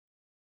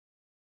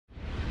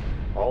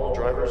All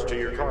drivers to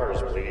your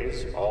cars,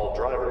 please. All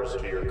drivers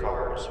to your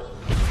cars.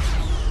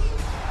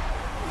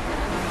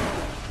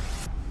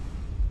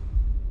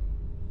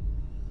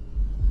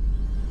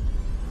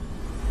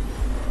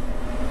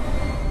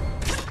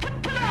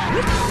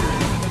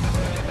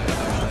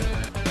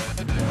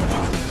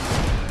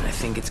 I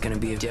think it's going to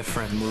be a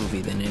different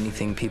movie than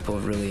anything people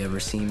have really ever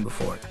seen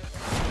before.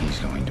 He's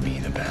going to be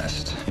the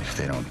best if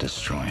they don't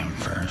destroy him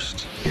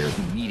first. You're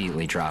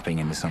immediately dropping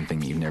into something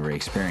that you've never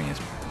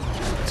experienced.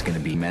 It's going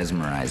to be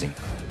mesmerizing.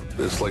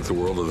 It's like the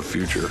world of the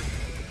future.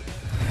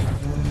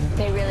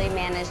 They really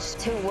managed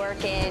to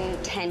work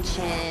in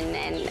tension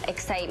and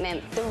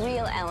excitement, the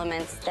real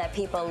elements that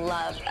people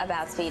love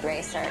about Speed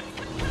Racer.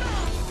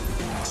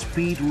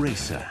 Speed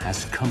Racer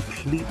has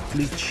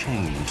completely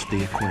changed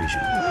the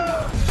equation.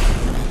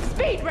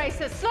 Speed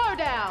Racer, slow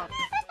down!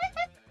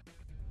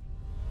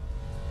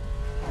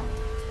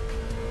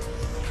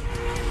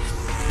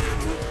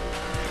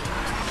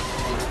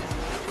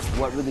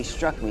 What really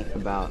struck me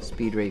about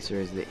Speed Racer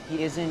is that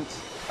he isn't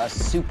a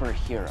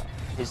superhero.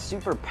 His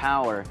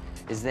superpower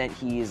is that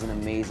he is an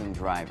amazing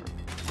driver.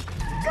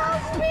 Go,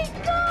 Speed,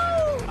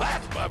 go!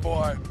 That's my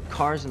boy.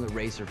 Cars in the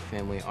Racer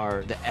family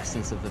are the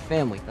essence of the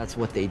family. That's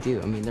what they do.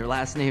 I mean, their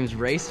last name's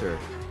Racer.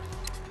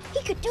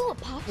 He could do it,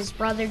 Pop. His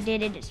brother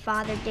did it, his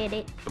father did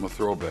it. I'm a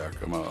throwback.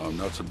 I'm a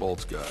nuts and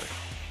bolts guy.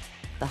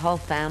 The whole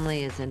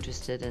family is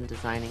interested in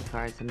designing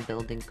cars and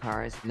building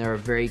cars. And they're a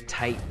very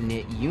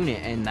tight-knit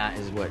unit, and that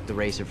is what the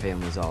Racer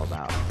family is all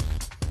about.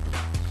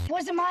 It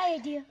wasn't my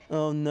idea.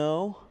 Oh,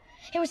 no?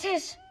 It was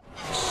his.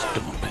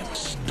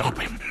 Stop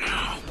him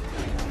now.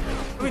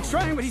 I've been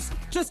trying, but he's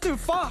just too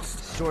fast.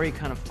 The story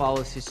kind of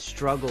follows his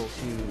struggle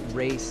to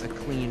race a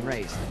clean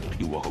race.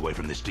 You walk away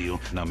from this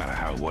deal, no matter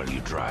how well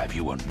you drive,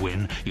 you won't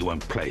win, you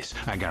won't place.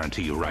 I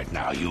guarantee you right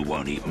now, you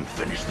won't even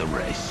finish the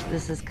race.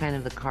 This is kind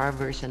of the car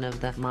version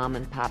of the mom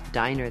and pop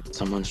diner.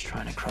 Someone's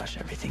trying to crush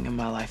everything in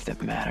my life that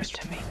matters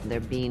to me. They're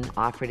being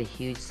offered a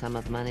huge sum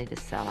of money to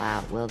sell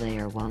out. Will they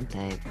or won't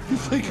they? You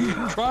think you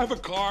can drive a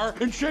car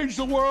and change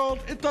the world?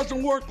 It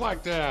doesn't work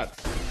like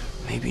that.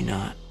 Maybe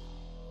not.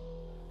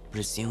 But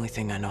it's the only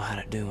thing I know how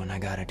to do, and I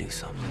gotta do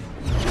something.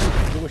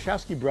 The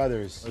Wachowski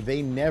brothers,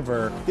 they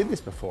never did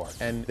this before,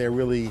 and they're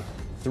really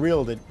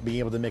thrilled at being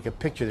able to make a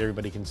picture that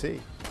everybody can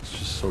see. It's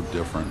just so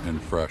different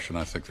and fresh, and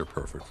I think they're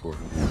perfect for it.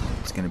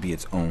 It's going to be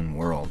its own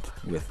world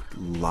with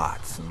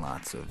lots and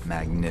lots of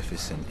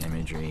magnificent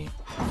imagery.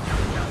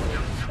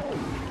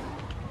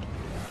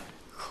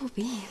 Cool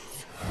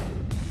beans.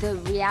 The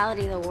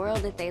reality of the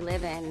world that they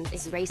live in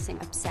is racing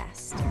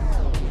obsessed.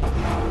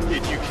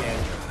 If you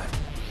can drive.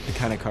 The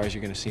kind of cars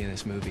you're going to see in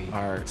this movie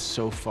are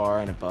so far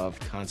and above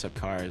concept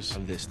cars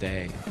of this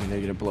day. I mean, they're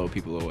going to blow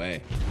people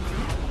away.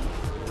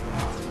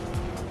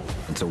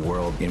 It's a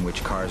world in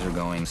which cars are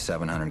going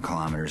 700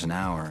 kilometers an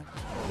hour.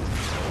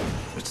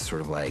 It's sort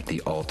of like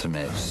the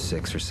ultimate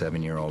 6 or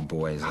 7-year-old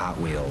boy's Hot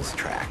Wheels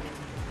track.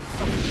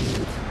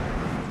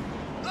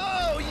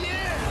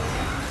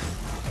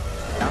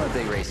 I'm a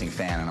big racing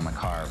fan, and I'm a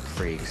car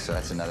freak, so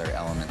that's another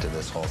element to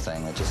this whole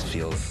thing that just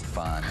feels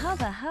fun.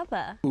 Hubba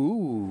hubba.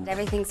 Ooh.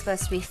 Everything's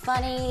supposed to be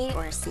funny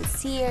or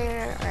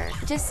sincere or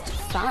just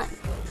fun.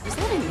 Is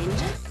that a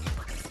ninja?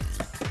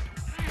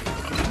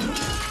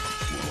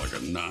 More like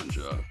a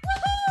non-job.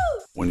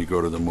 When you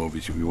go to the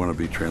movies, you want to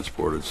be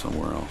transported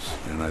somewhere else,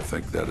 and I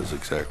think that is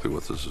exactly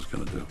what this is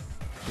going to do.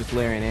 With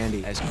Larry and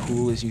Andy, as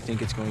cool as you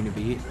think it's going to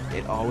be,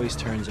 it always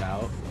turns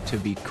out to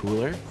be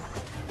cooler.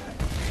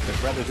 The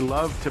brothers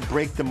love to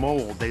break the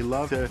mold. They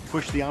love to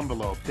push the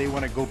envelope. They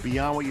want to go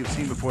beyond what you've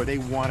seen before. They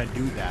want to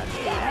do that.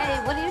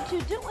 Hey, what are you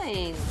two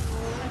doing?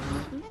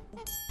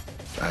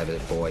 I have a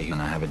boy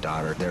and I have a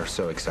daughter. They're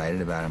so excited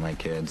about it, my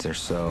kids. They're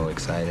so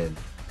excited.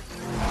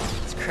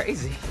 It's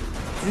crazy.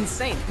 It's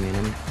insane. I mean,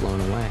 I'm blown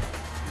away.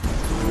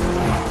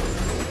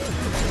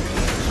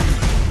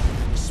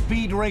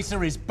 Speed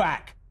Racer is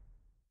back.